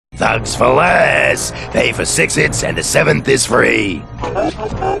Thugs for less. Pay for 6 hits and the 7th is free.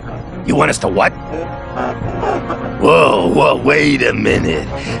 You want us to what? Whoa, wait a minute.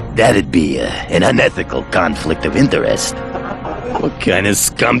 That'd be an unethical conflict of interest. What kind of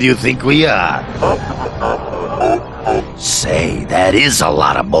scum do you think we are? Say, that is a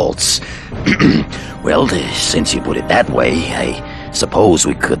lot of bolts. Well, since you put it that way, I suppose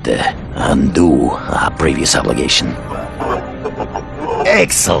we could undo our previous obligation.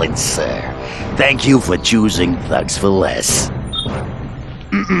 Excellent, sir. Thank you for choosing Thugs for Less.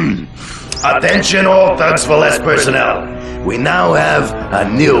 Attention all Thugs for Less personnel. We now have a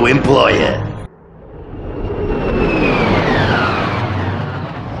new employer.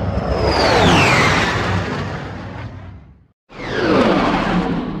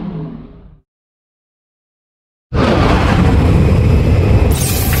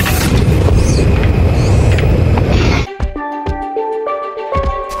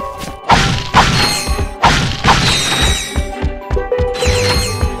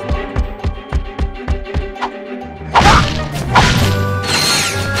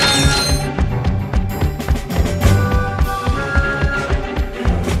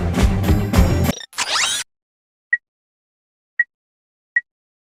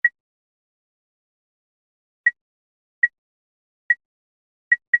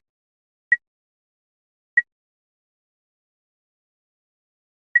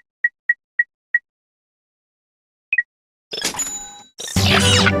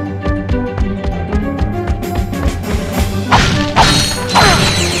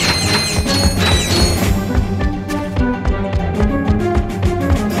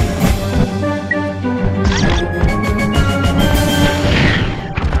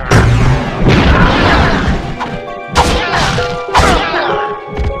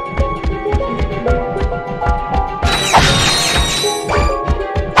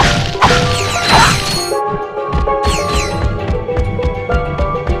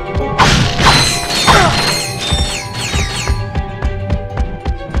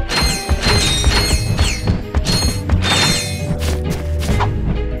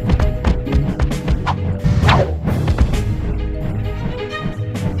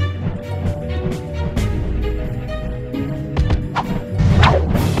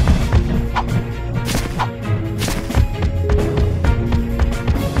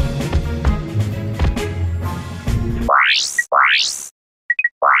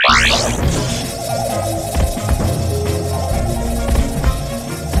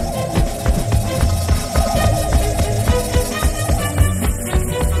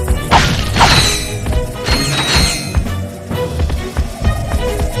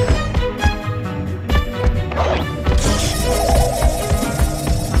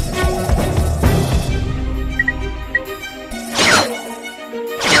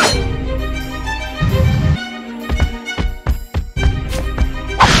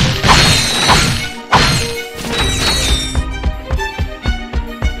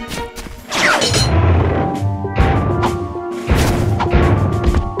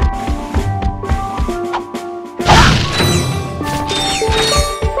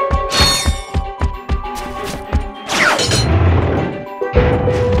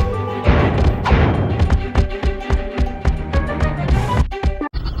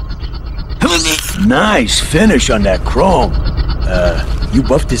 Nice finish on that chrome. You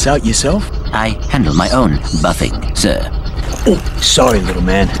buffed this out yourself? I handle my own buffing, sir. Oh, sorry, little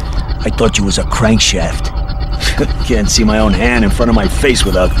man. I thought you was a crankshaft. Can't see my own hand in front of my face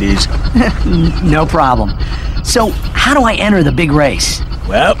without these. No problem. So, how do I enter the big race?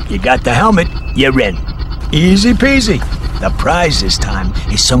 Well, you got the helmet. You're in. Easy peasy. The prize this time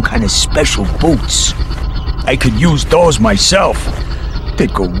is some kind of special boots. I could use those myself.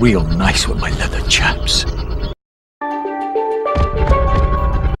 They'd go real nice with my leather chaps.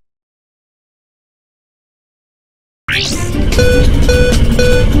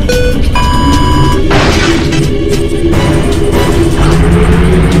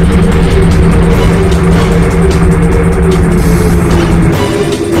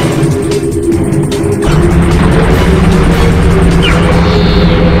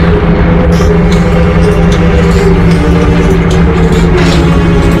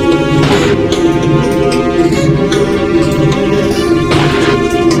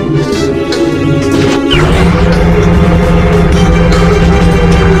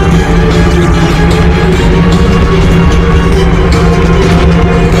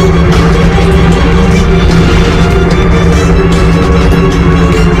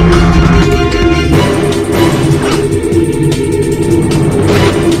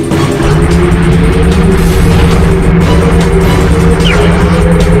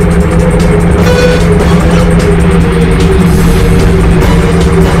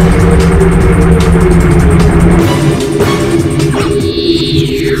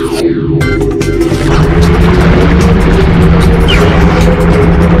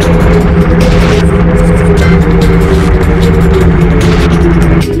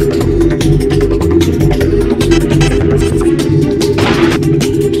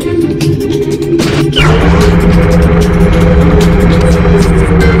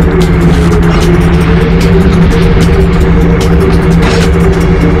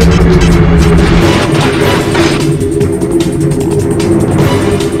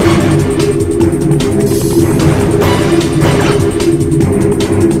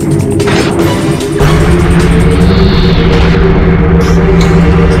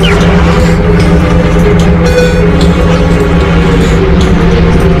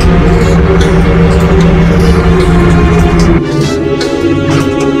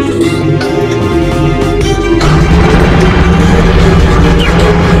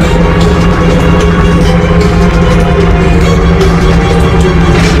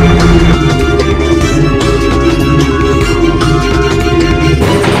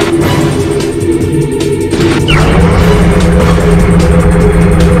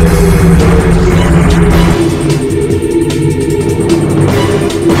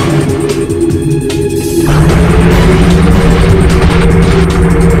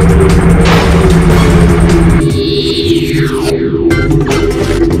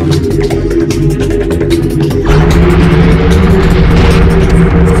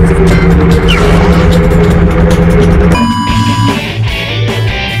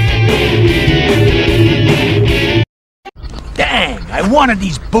 one of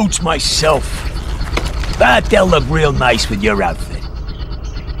these boots myself. But they'll look real nice with your outfit.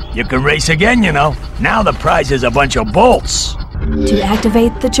 You can race again, you know. Now the prize is a bunch of bolts. To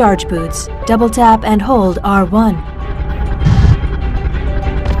activate the charge boots, double tap and hold R1.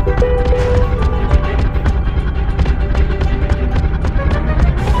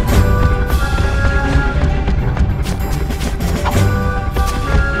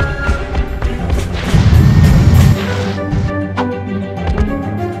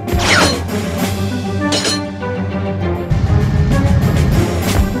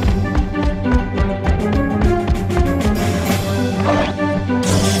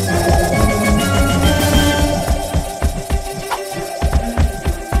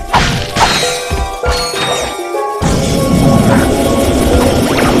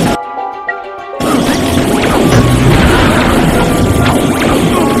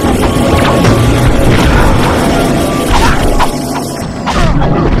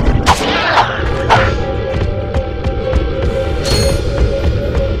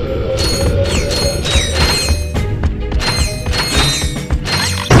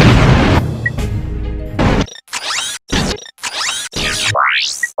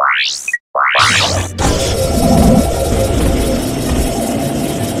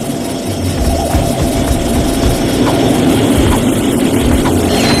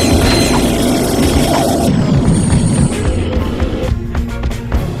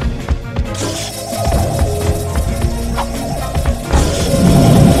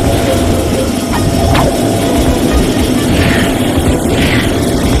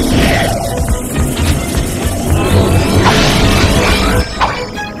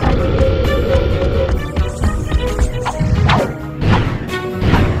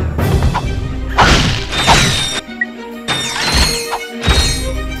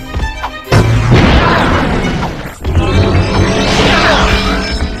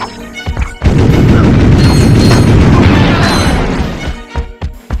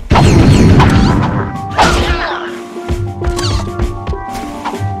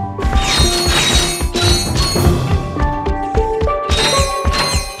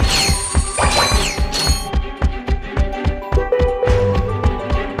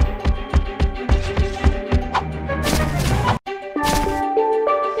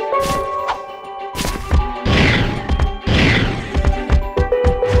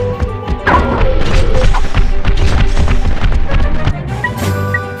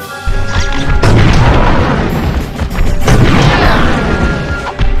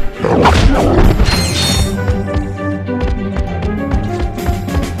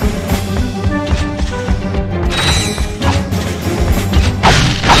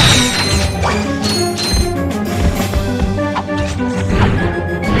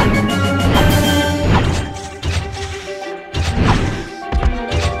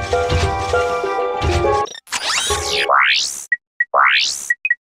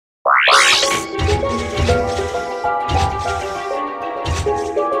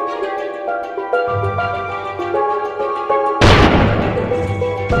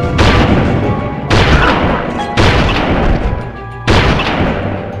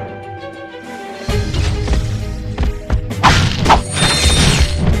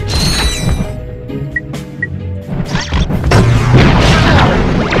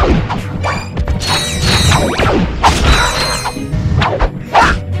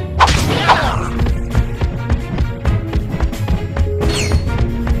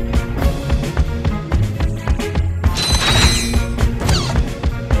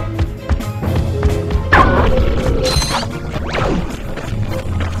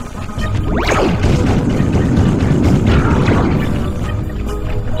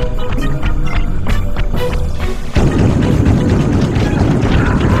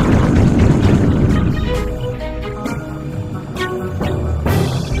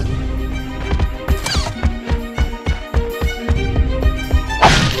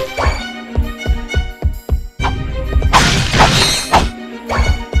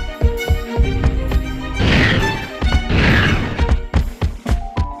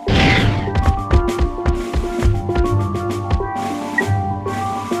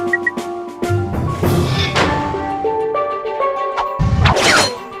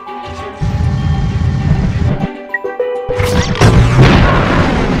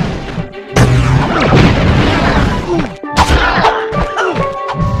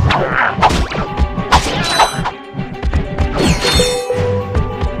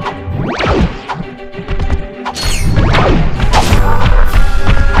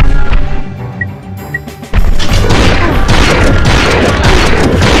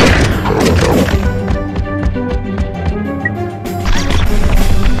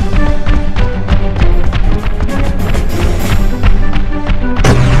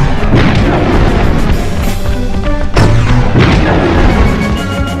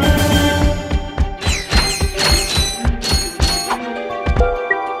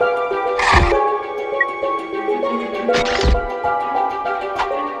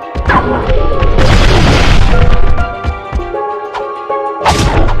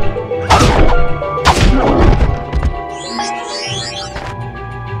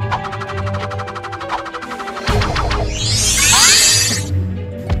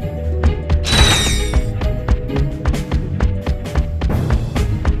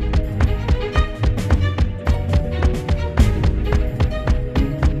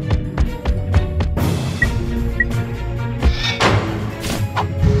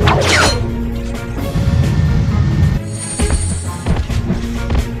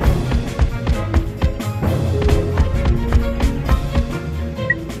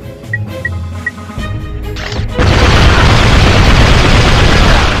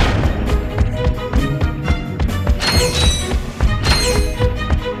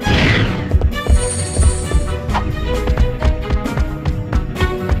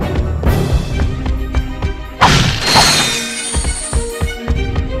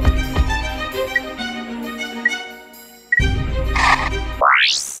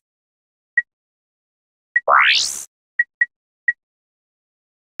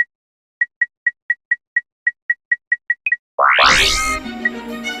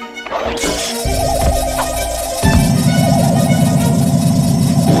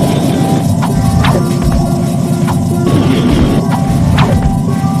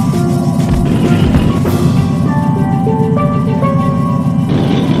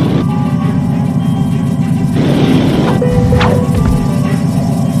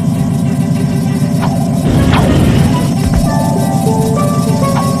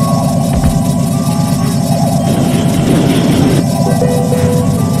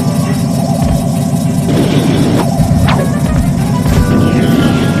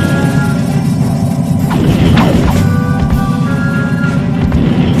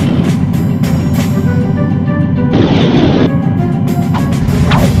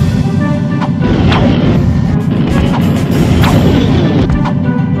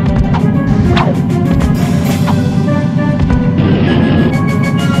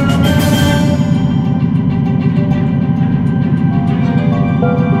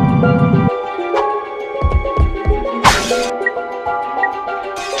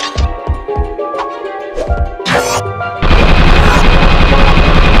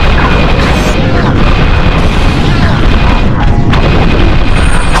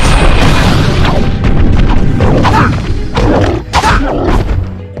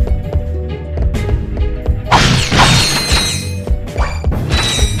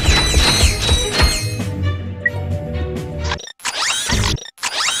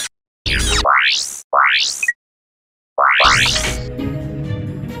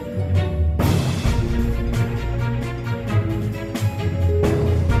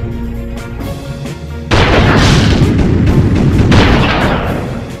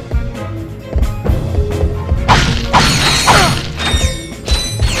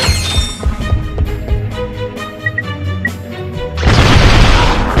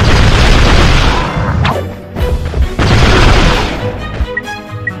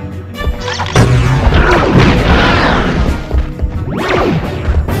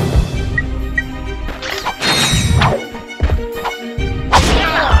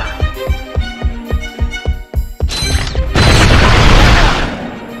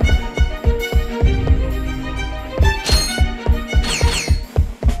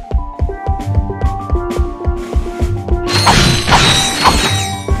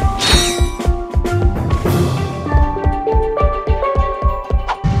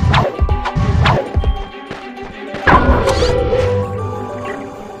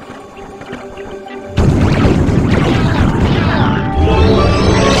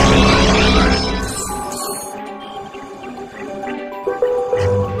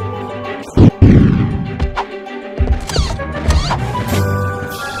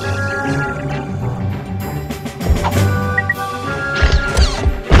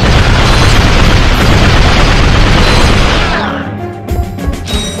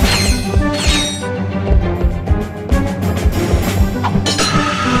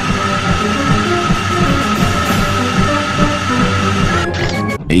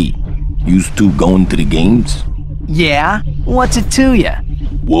 two going to the games? Yeah? What's it to ya?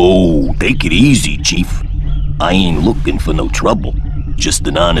 Whoa, take it easy, Chief. I ain't looking for no trouble. Just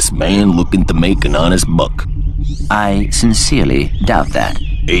an honest man looking to make an honest buck. I sincerely doubt that.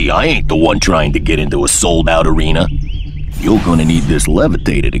 Hey, I ain't the one trying to get into a sold-out arena. You're gonna need this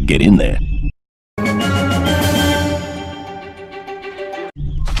levitator to get in there.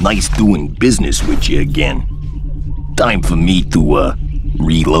 Nice doing business with you again. Time for me to,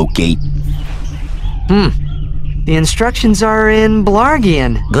 relocate. The instructions are in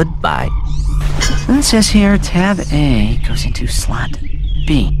Blargian. Goodbye. It says here tab A goes into slot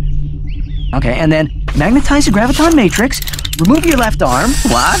B. Okay, and then magnetize the graviton matrix, remove your left arm.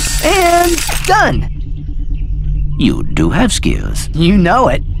 What? And done. You do have skills. You know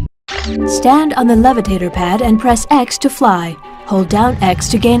it. Stand on the levitator pad and press X to fly. Hold down X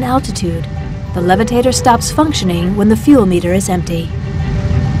to gain altitude. The levitator stops functioning when the fuel meter is empty.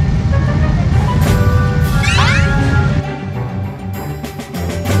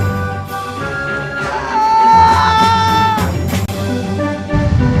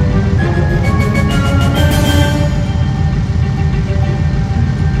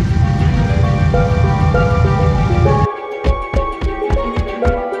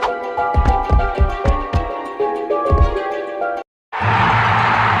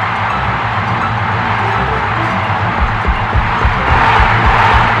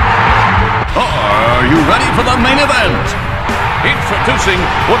 Introducing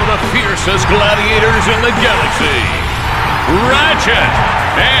one of the fiercest gladiators in the galaxy, Ratchet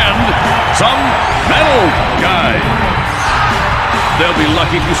and some metal guy. They'll be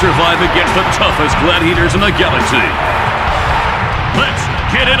lucky to survive against the toughest gladiators in the galaxy. Let's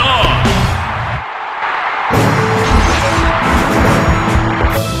get it on!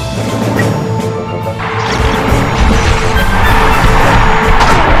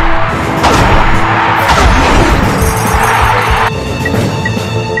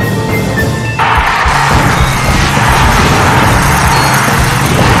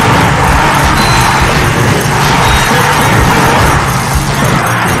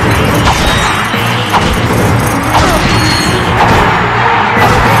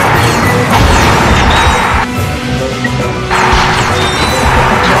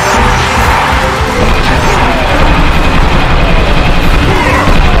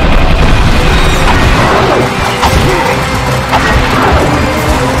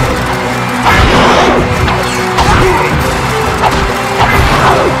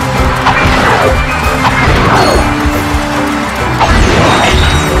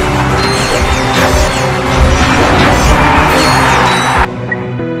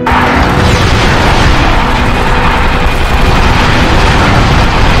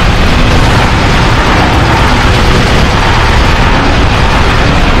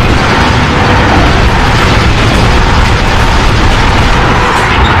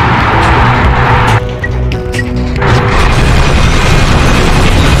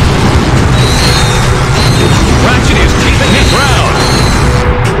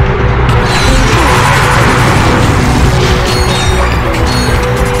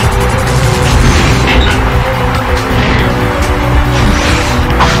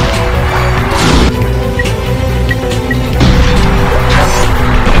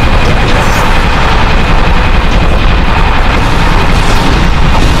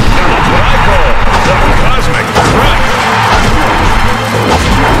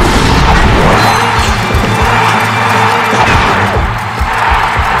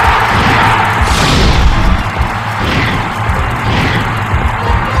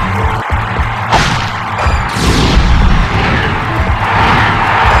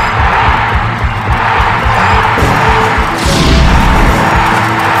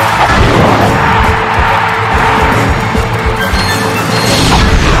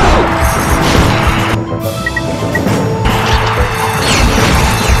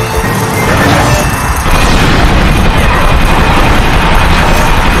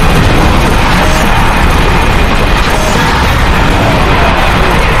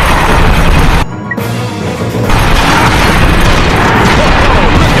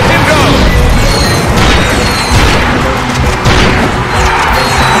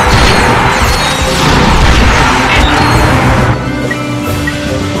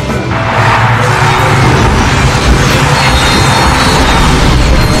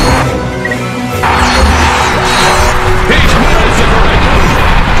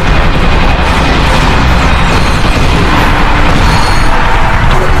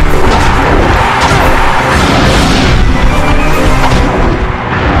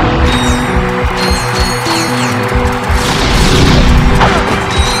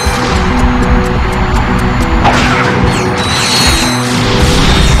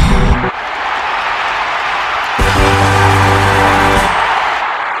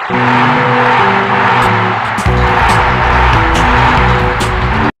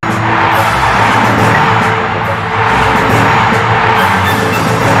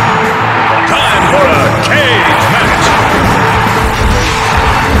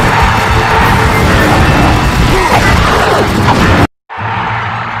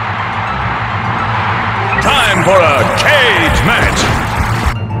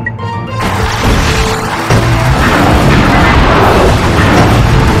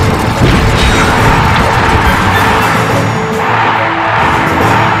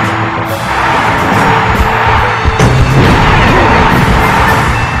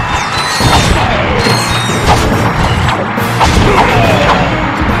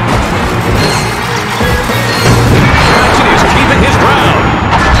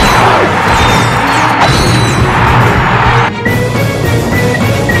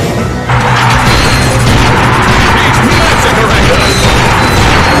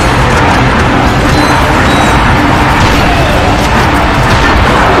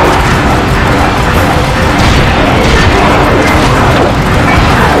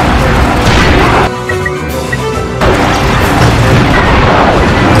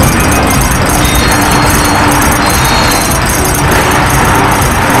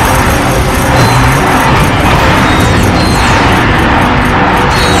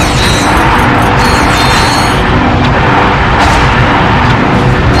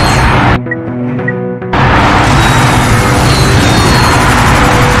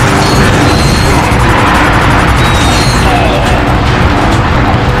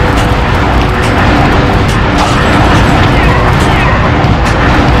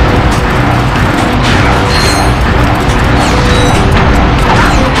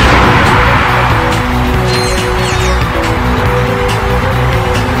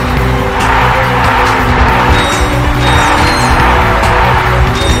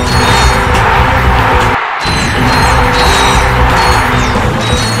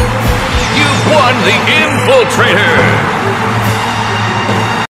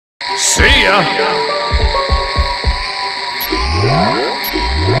 See ya!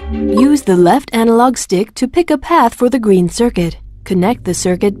 Use the left analog stick to pick a path for the green circuit. Connect the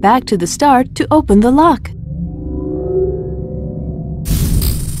circuit back to the start to open the lock.